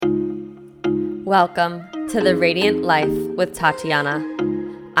Welcome to The Radiant Life with Tatiana.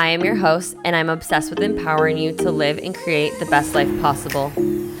 I am your host, and I'm obsessed with empowering you to live and create the best life possible.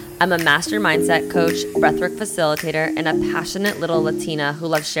 I'm a master mindset coach, breathwork facilitator, and a passionate little Latina who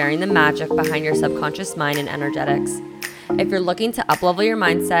loves sharing the magic behind your subconscious mind and energetics. If you're looking to uplevel your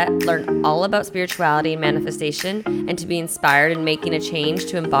mindset, learn all about spirituality and manifestation, and to be inspired in making a change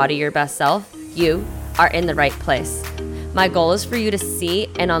to embody your best self, you are in the right place. My goal is for you to see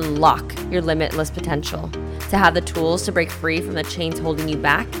and unlock your limitless potential, to have the tools to break free from the chains holding you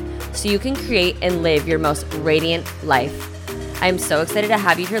back so you can create and live your most radiant life. I am so excited to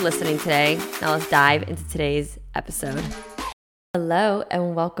have you here listening today. Now let's dive into today's episode. Hello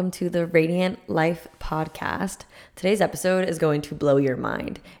and welcome to the Radiant Life podcast. Today's episode is going to blow your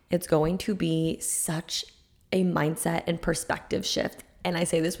mind. It's going to be such a mindset and perspective shift. And I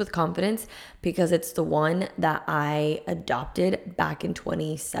say this with confidence because it's the one that I adopted back in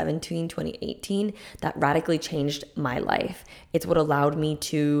 2017, 2018 that radically changed my life. It's what allowed me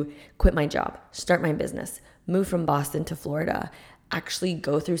to quit my job, start my business, move from Boston to Florida, actually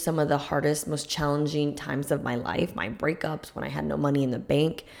go through some of the hardest, most challenging times of my life, my breakups when I had no money in the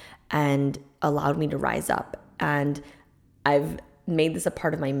bank, and allowed me to rise up. And I've made this a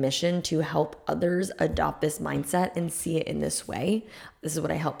part of my mission to help others adopt this mindset and see it in this way. This is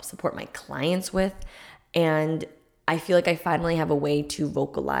what I help support my clients with. And I feel like I finally have a way to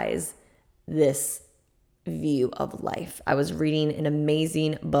vocalize this view of life. I was reading an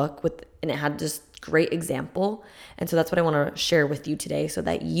amazing book and it had just great example. And so that's what I want to share with you today so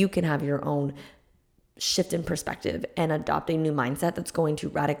that you can have your own shift in perspective and adopt a new mindset that's going to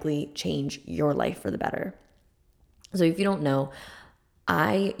radically change your life for the better. So if you don't know,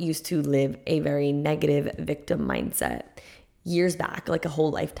 I used to live a very negative victim mindset. Years back, like a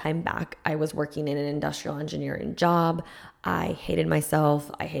whole lifetime back, I was working in an industrial engineering job. I hated myself.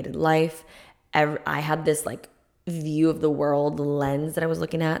 I hated life. I had this like view of the world lens that I was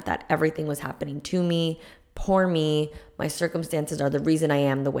looking at, that everything was happening to me, poor me. My circumstances are the reason I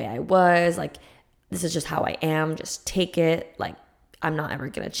am the way I was. Like, this is just how I am. Just take it. Like, I'm not ever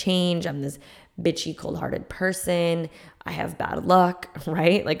going to change. I'm this bitchy, cold-hearted person. I have bad luck,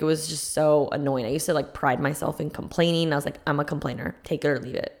 right? Like, it was just so annoying. I used to like pride myself in complaining. I was like, I'm a complainer. Take it or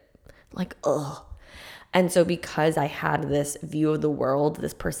leave it. Like, ugh. And so because I had this view of the world,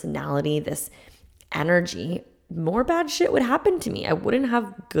 this personality, this energy, more bad shit would happen to me. I wouldn't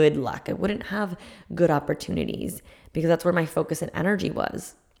have good luck. I wouldn't have good opportunities because that's where my focus and energy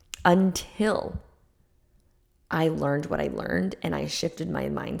was until I learned what I learned and I shifted my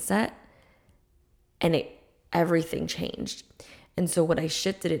mindset and everything changed. And so what I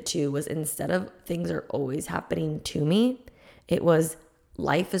shifted it to was, instead of things are always happening to me, it was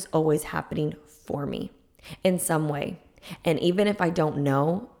life is always happening for me in some way. And even if I don't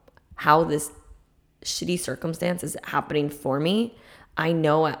know how this shitty circumstance is happening for me, I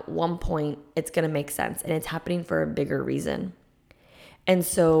know at one point it's going to make sense and it's happening for a bigger reason. And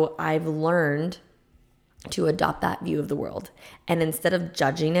so I've learned to adopt that view of the world. And instead of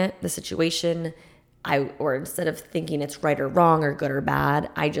judging it, the situation, or instead of thinking it's right or wrong or good or bad,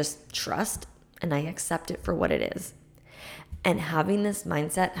 I just trust and I accept it for what it is. And having this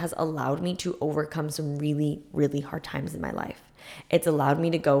mindset has allowed me to overcome some really, really hard times in my life. It's allowed me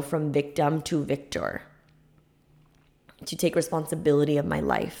to go from victim to victor, to take responsibility of my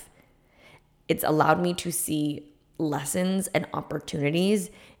life. It's allowed me to see lessons and opportunities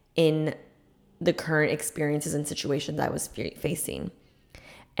in the current experiences and situations I was facing,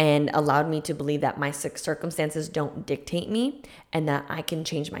 and allowed me to believe that my circumstances don't dictate me and that I can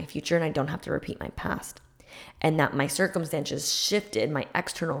change my future and I don't have to repeat my past. And that my circumstances shifted, my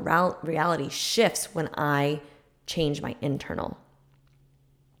external reality shifts when I change my internal.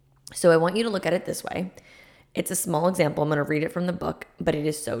 So I want you to look at it this way. It's a small example. I'm going to read it from the book, but it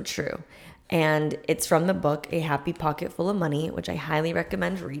is so true. And it's from the book, A Happy Pocket Full of Money, which I highly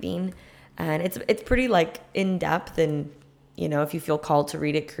recommend reading. And it's pretty like in depth, and you know, if you feel called to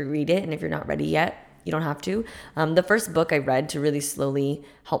read it, read it. And if you're not ready yet, you don't have to. The first book I read to really slowly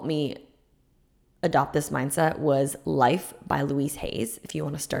help me adopt this mindset was Life by Louise Hayes, if you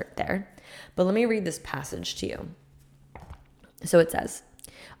want to start there. But let me read this passage to you. So it says,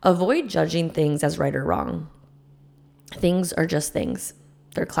 avoid judging things as right or wrong. Things are just things.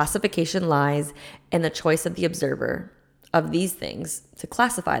 Their classification lies in the choice of the observer of these things to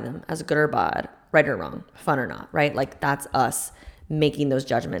classify them as good or bad, right or wrong, fun or not, right? Like, that's us making those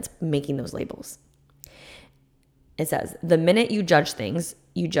judgments, making those labels. It says, the minute you judge things,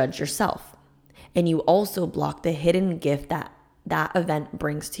 you judge yourself. And you also block the hidden gift that event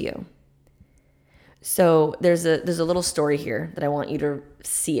brings to you. So there's a little story here that I want you to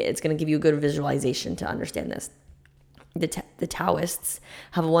see it. It's going to give you a good visualization to understand this. The Taoists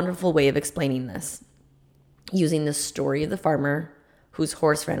have a wonderful way of explaining this, using the story of the farmer whose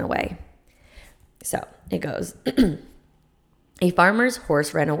horse ran away. So it goes, a farmer's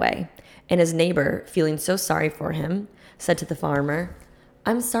horse ran away, and his neighbor, feeling so sorry for him, said to the farmer,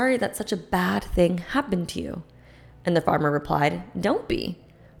 "I'm sorry that such a bad thing happened to you." And the farmer replied, "Don't be,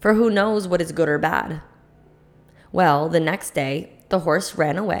 for who knows what is good or bad." Well, the next day, the horse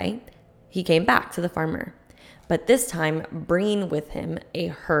ran away. He came back to the farmer, but this time bringing with him a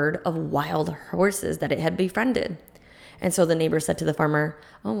herd of wild horses that it had befriended. And so the neighbor said to the farmer,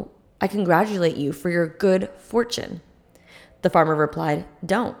 "Oh, I congratulate you for your good fortune." The farmer replied,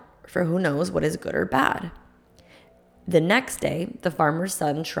 "Don't, for who knows what is good or bad." The next day, the farmer's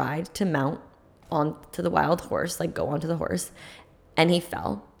son tried to mount onto the wild horse, go onto the horse, and he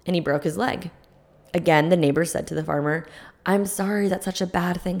fell and he broke his leg. Again, the neighbor said to the farmer, "I'm sorry that such a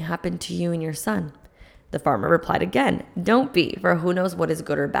bad thing happened to you and your son." The farmer replied again, "Don't be, for who knows what is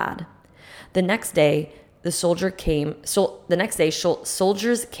good or bad." The next day, soldiers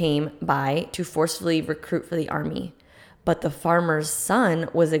came by to forcefully recruit for the army, but the farmer's son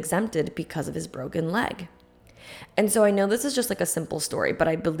was exempted because of his broken leg. And so I know this is just a simple story, but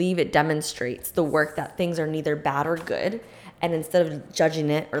I believe it demonstrates the work that things are neither bad or good. And instead of judging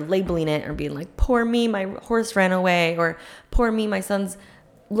it or labeling it or being like, "Poor me, my horse ran away," or "Poor me, my son's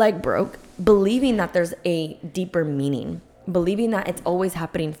leg broke," believing that there's a deeper meaning, believing that it's always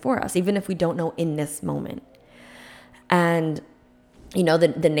happening for us, even if we don't know in this moment. And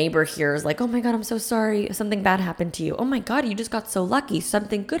the neighbor here is like, "Oh my God, I'm so sorry. Something bad happened to you." "Oh my God, you just got so lucky.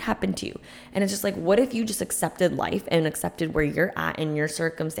 Something good happened to you." And it's just like, what if you just accepted life and accepted where you're at in your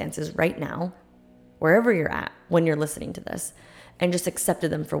circumstances right now, wherever you're at when you're listening to this, and just accepted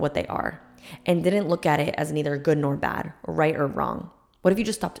them for what they are and didn't look at it as neither good nor bad, right or wrong? What if you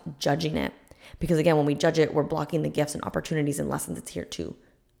just stopped judging it? Because again, when we judge it, we're blocking the gifts and opportunities and lessons it's here to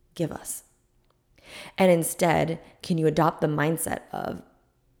give us. And instead, can you adopt the mindset of,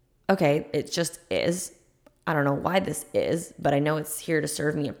 okay, it just is. I don't know why this is, but I know it's here to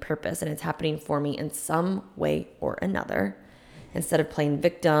serve me a purpose and it's happening for me in some way or another. Instead of playing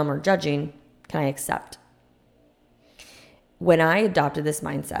victim or judging, can I accept? When I adopted this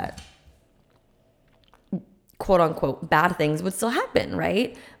mindset, quote unquote, bad things would still happen,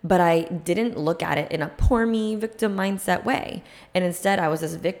 right? But I didn't look at it in a poor me victim mindset way. And instead I was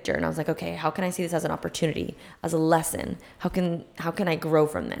this victor and I was like, okay, how can I see this as an opportunity, as a lesson? How can I grow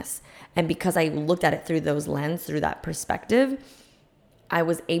from this? And because I looked at it through those lens, through that perspective, I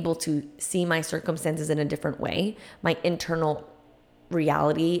was able to see my circumstances in a different way. My internal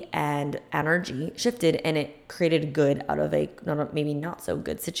reality and energy shifted and it created good out of a maybe not so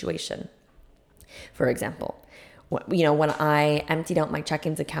good situation. For example, when I emptied out my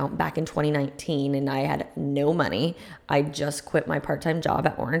check-ins account back in 2019 and I had no money, I just quit my part-time job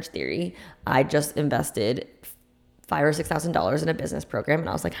at Orange Theory. I just invested $5,000 or $6,000 in a business program. And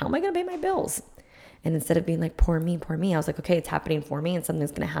I was like, how am I going to pay my bills? And instead of being like, poor me, I was like, okay, it's happening for me and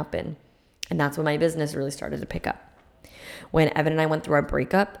something's going to happen. And that's when my business really started to pick up. When Evan and I went through our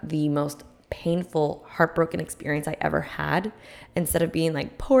breakup, the most painful, heartbroken experience I ever had, instead of being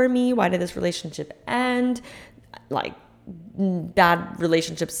like, poor me, why did this relationship end? Like bad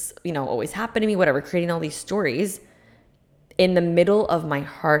relationships, always happen to me, whatever, creating all these stories. In the middle of my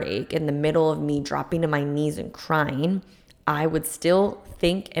heartache, in the middle of me dropping to my knees and crying, I would still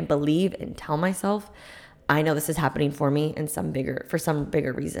think and believe and tell myself, I know this is happening for me for some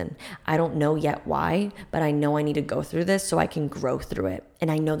bigger reason. I don't know yet why, but I know I need to go through this so I can grow through it.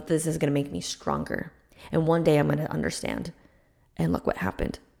 And I know that this is going to make me stronger. And one day I'm going to understand. And look what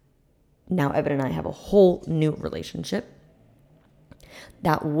happened. Now Evan and I have a whole new relationship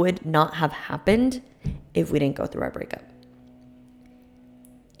that would not have happened if we didn't go through our breakup.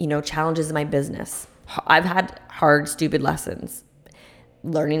 Challenges in my business. I've had hard, stupid lessons.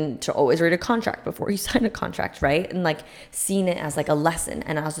 Learning to always read a contract before you sign a contract, right? And seeing it as a lesson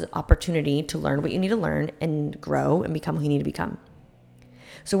and as an opportunity to learn what you need to learn and grow and become who you need to become.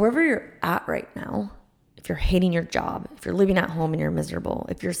 So wherever you're at right now, if you're hating your job, if you're living at home and you're miserable,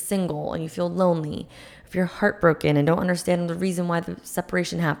 if you're single and you feel lonely, if you're heartbroken and don't understand the reason why the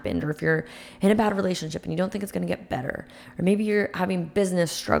separation happened, or if you're in a bad relationship and you don't think it's going to get better, or maybe you're having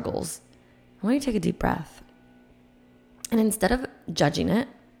business struggles, I want you to take a deep breath. And instead of judging it,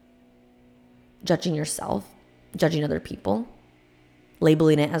 judging yourself, judging other people,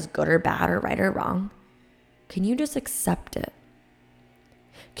 labeling it as good or bad or right or wrong, can you just accept it?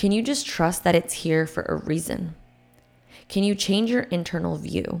 Can you just trust that it's here for a reason? Can you change your internal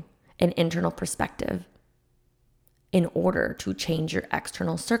view an internal perspective in order to change your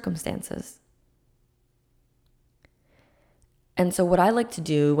external circumstances. And so what I like to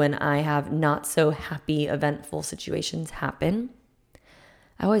do when I have not so happy, eventful situations happen,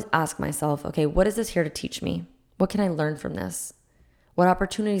 I always ask myself, okay, what is this here to teach me? What can I learn from this? What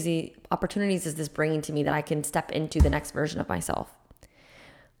opportunities is this bringing to me that I can step into the next version of myself?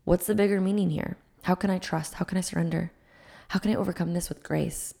 What's the bigger meaning here? How can I trust? How can I surrender? How can I overcome this with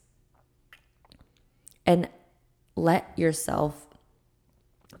grace? And let yourself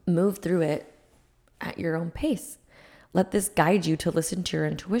move through it at your own pace. Let this guide you to listen to your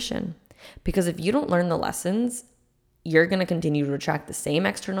intuition. Because if you don't learn the lessons, you're going to continue to attract the same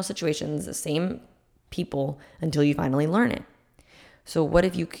external situations, the same people until you finally learn it. So what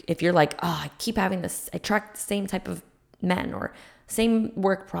if you're like, I keep having this, I attract the same type of men or same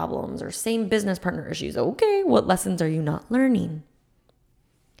work problems or same business partner issues. Okay, what lessons are you not learning?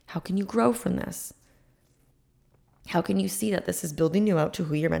 How can you grow from this? How can you see that this is building you out to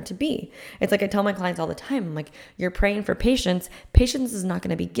who you're meant to be? It's like I tell my clients all the time, I'm like, you're praying for patience. Patience is not going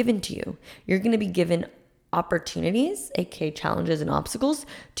to be given to you. You're going to be given opportunities, aka challenges and obstacles,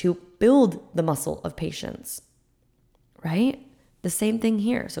 to build the muscle of patience, right? The same thing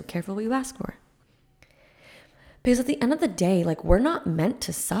here. So careful what you ask for. Because at the end of the day, like, we're not meant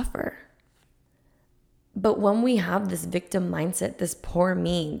to suffer. But when we have this victim mindset, this poor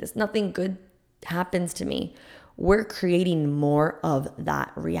me, this nothing good happens to me, we're creating more of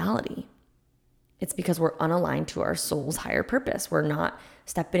that reality. It's because we're unaligned to our soul's higher purpose. We're not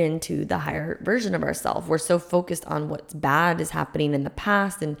stepping into the higher version of ourselves. We're so focused on what's bad is happening in the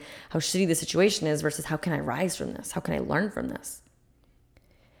past and how shitty the situation is versus how can I rise from this? How can I learn from this?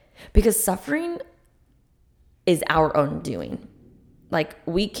 Because suffering is our own doing. Like,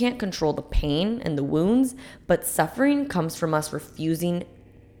 we can't control the pain and the wounds, but suffering comes from us refusing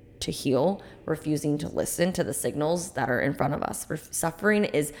to heal, refusing to listen to the signals that are in front of us. Suffering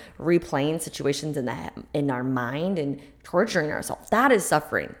is replaying situations in our mind and torturing ourselves. That is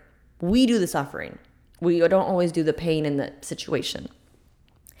suffering. We do the suffering. We don't always do the pain in the situation.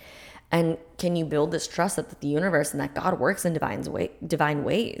 And can you build this trust that the universe and that God works in divine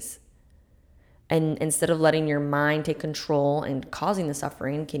ways? And instead of letting your mind take control and causing the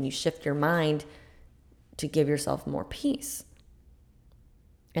suffering, can you shift your mind to give yourself more peace?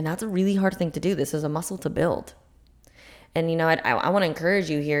 And that's a really hard thing to do. This is a muscle to build. And I want to encourage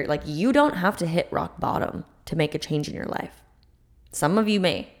you here, like, you don't have to hit rock bottom to make a change in your life. Some of you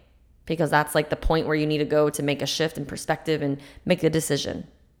may, because that's like the point where you need to go to make a shift in perspective and make a decision.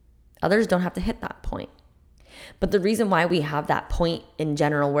 Others don't have to hit that point. But the reason why we have that point in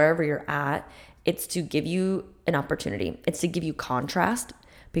general, wherever you're at, it's to give you an opportunity. It's to give you contrast.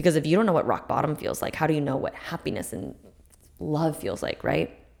 Because if you don't know what rock bottom feels like, how do you know what happiness and love feels like,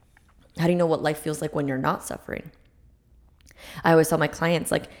 right? How do you know what life feels like when you're not suffering? I always tell my clients,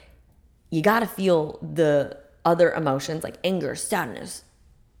 like, you got to feel the other emotions like anger, sadness,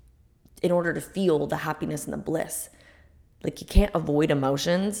 in order to feel the happiness and the bliss. Like, you can't avoid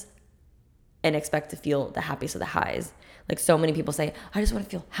emotions and expect to feel the happiest of the highs. Like, so many people say, I just want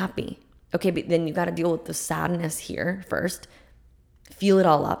to feel happy. Okay, but then you got to deal with the sadness here first. Feel it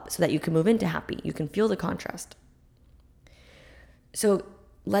all up so that you can move into happy. You can feel the contrast. So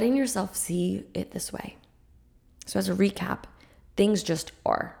letting yourself see it this way. So as a recap, things just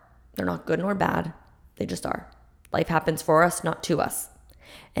are. They're not good nor bad. They just are. Life happens for us, not to us.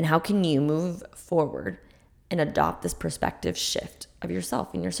 And how can you move forward and adopt this perspective shift of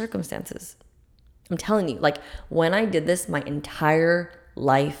yourself and your circumstances? I'm telling you, like, when I did this, my entire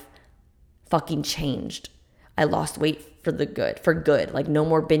life fucking changed. I lost weight for good, like no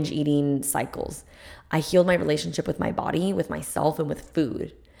more binge eating cycles. I healed my relationship with my body, with myself, and with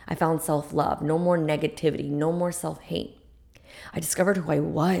food. I found self-love, no more negativity, no more self-hate. I discovered who I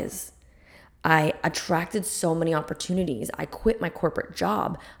was. I attracted so many opportunities. I quit my corporate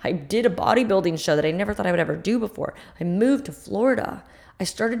job. I did a bodybuilding show that I never thought I would ever do before. I moved to Florida. I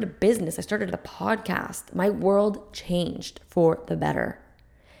started a business. I started a podcast. My world changed for the better.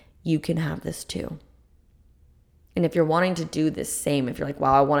 You can have this too. And if you're wanting to do this same, if you're like,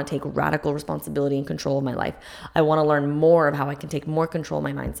 wow, I want to take radical responsibility and control of my life. I want to learn more of how I can take more control of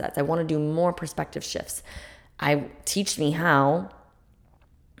my mindsets. I want to do more perspective shifts. Teach me how.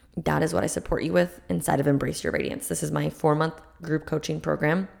 That is what I support you with inside of Embrace Your Radiance. This is my 4-month group coaching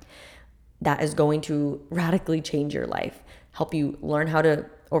program that is going to radically change your life, help you learn how to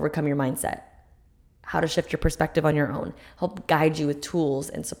overcome your mindset, how to shift your perspective on your own, help guide you with tools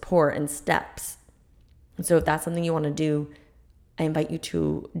and support and steps. And so if that's something you want to do, I invite you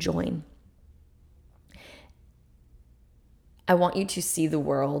to join. I want you to see the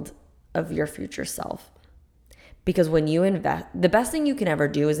world of your future self. Because when you invest, the best thing you can ever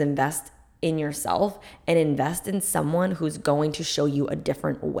do is invest in yourself and invest in someone who's going to show you a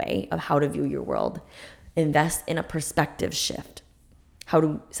different way of how to view your world. Invest in a perspective shift.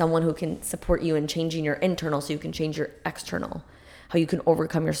 Someone who can support you in changing your internal so you can change your external. How you can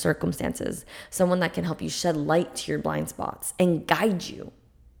overcome your circumstances. Someone that can help you shed light to your blind spots and guide you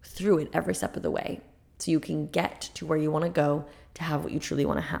through it every step of the way so you can get to where you want to go to have what you truly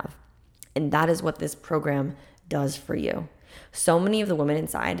want to have. And that is what this program does for you. So many of the women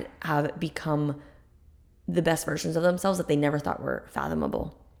inside have become the best versions of themselves that they never thought were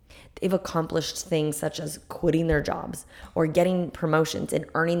fathomable. They've accomplished things such as quitting their jobs or getting promotions and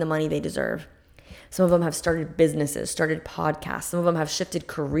earning the money they deserve. Some of them have started businesses, started podcasts. Some of them have shifted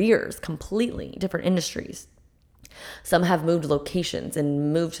careers completely, different industries. Some have moved locations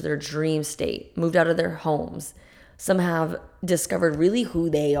and moved to their dream state, moved out of their homes. Some have discovered really who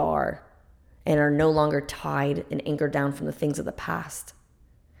they are and are no longer tied and anchored down from the things of the past.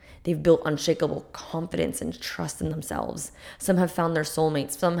 They've built unshakable confidence and trust in themselves. Some have found their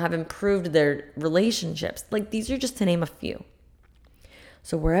soulmates. Some have improved their relationships. Like, these are just to name a few.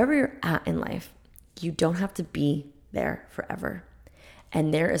 So wherever you're at in life, you don't have to be there forever.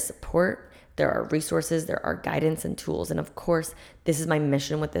 And there is support, there are resources, there are guidance and tools. And of course, this is my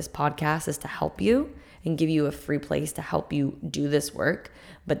mission with this podcast, is to help you and give you a free place to help you do this work.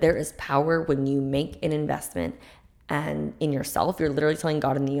 But there is power when you make an investment and in yourself. You're literally telling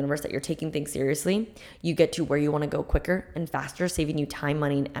God and the universe that you're taking things seriously. You get to where you want to go quicker and faster, saving you time,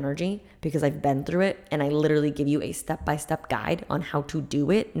 money, and energy, because I've been through it and I literally give you a step-by-step guide on how to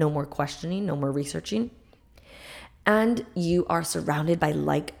do it. No more questioning, no more researching. And you are surrounded by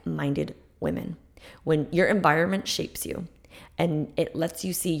like-minded women. When your environment shapes you and it lets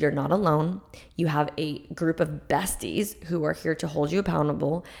you see you're not alone, you have a group of besties who are here to hold you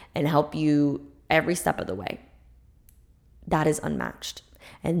accountable and help you every step of the way. That is unmatched.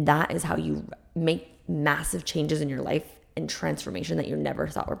 And that is how you make massive changes in your life and transformation that you never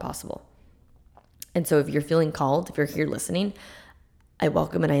thought were possible. And so if you're feeling called, if you're here listening, I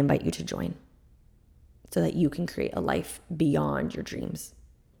welcome and I invite you to join so that you can create a life beyond your dreams.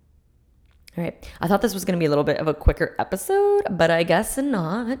 All right. I thought this was going to be a little bit of a quicker episode, but I guess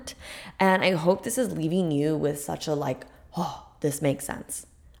not. And I hope this is leaving you with such a oh, this makes sense.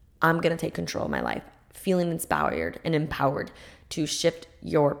 I'm going to take control of my life, feeling inspired and empowered to shift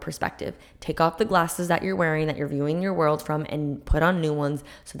your perspective. Take off the glasses that you're wearing, that you're viewing your world from, and put on new ones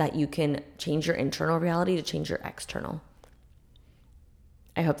so that you can change your internal reality to change your external.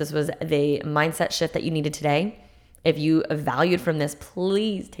 I hope this was the mindset shift that you needed today. If you valued from this,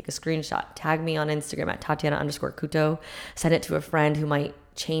 please take a screenshot. Tag me on Instagram at Tatiana_Couto. Send it to a friend who might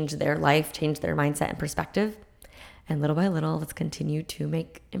change their life, change their mindset and perspective. And little by little, let's continue to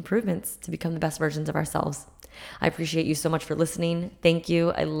make improvements to become the best versions of ourselves. I appreciate you so much for listening. Thank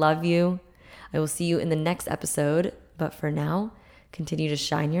you. I love you. I will see you in the next episode. But for now, continue to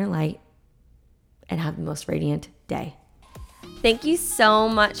shine your light and have the most radiant day. Thank you so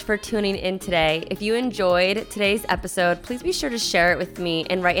much for tuning in today. If you enjoyed today's episode, please be sure to share it with me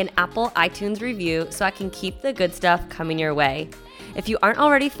and write an Apple iTunes review so I can keep the good stuff coming your way. If you aren't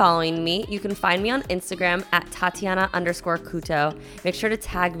already following me, you can find me on Instagram at Tatiana_Couto. Make sure to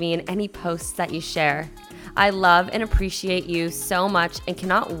tag me in any posts that you share. I love and appreciate you so much and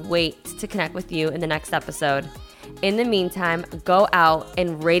cannot wait to connect with you in the next episode. In the meantime, go out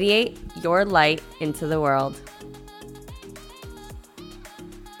and radiate your light into the world.